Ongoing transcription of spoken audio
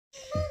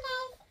Hey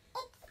guys,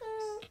 it's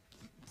me,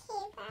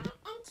 Kiva,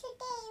 and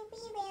today we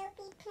will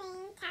be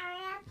playing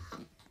Tower of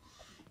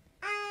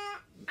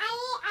Heck.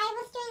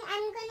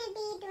 I'm gonna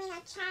be doing a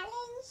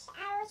challenge.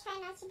 I will try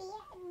not to be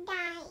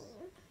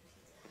dying.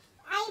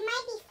 I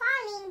might be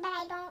falling, but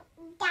I don't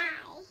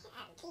die,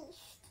 at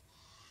least.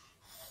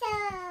 So,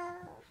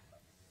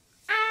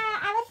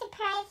 I was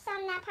surprised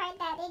on that part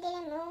that it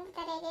didn't move,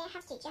 that I didn't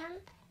have to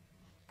jump.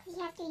 Because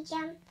you have to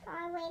jump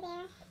all the way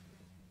there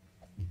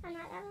on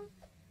that level.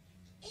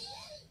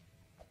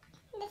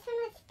 This one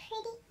was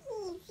pretty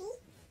easy.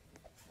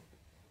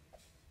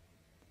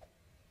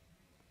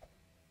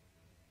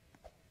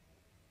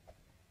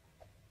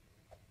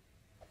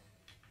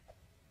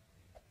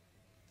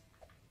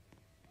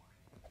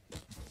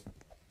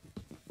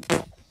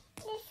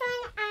 This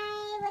one I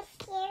was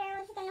scared I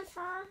was gonna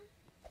fall.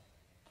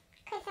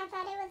 Because I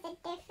thought it was a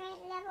different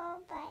level,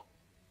 but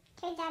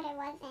turns out it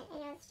wasn't,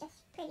 and it was just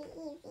pretty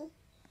easy.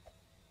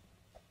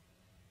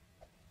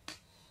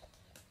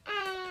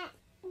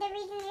 The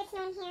reason it's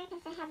known here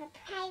because I have a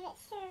private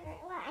server.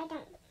 Well, I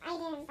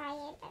didn't buy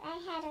it, but I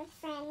had a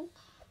friend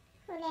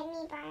who let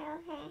me borrow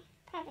her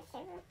private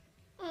server,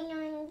 and no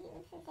one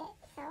uses it,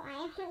 so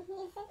I won't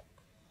use it.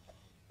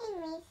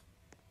 Anyways,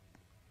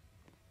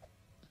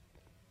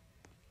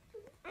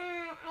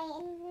 I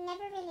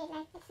never really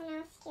liked this when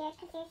I was scared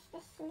because there's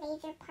this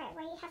laser part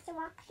where you have to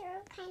walk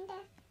through, kinda,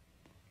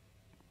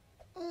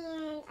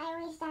 and I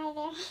always die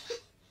there,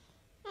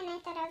 and I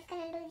thought I was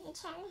gonna lose the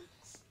challenge.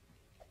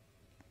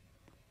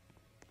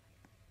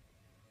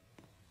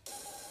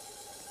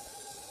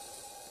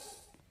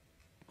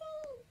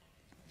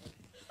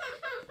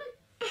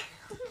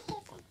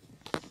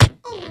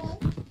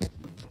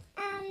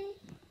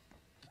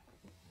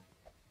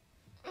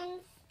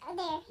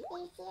 There,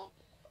 you see it?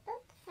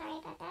 Oops, sorry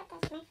about that,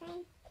 that's my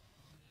friend.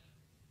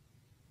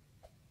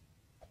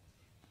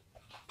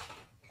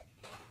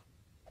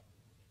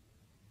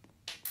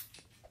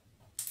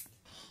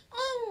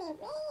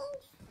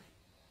 Anyways,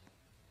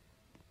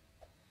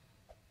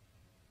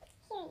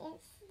 here it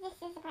is. This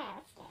is the part I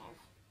was scared of.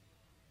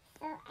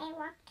 So I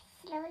walked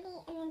slowly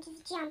and then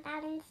just jump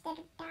out instead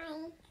of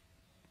dying.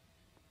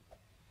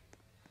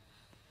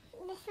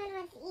 This one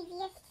was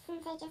easiest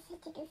since I just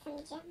had to do some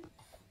jumps.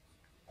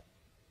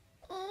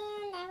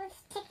 And I was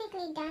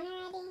technically done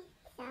already,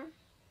 so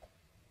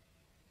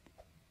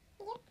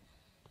yep,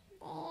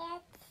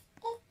 that's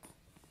it.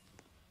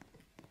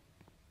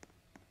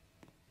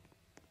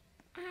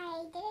 I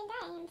didn't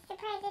die. I'm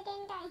surprised I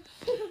didn't die.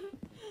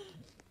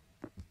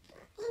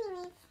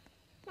 Anyways,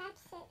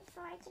 that's it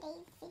for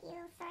today's video.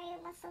 Sorry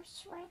it was so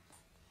short.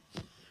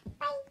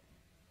 Bye!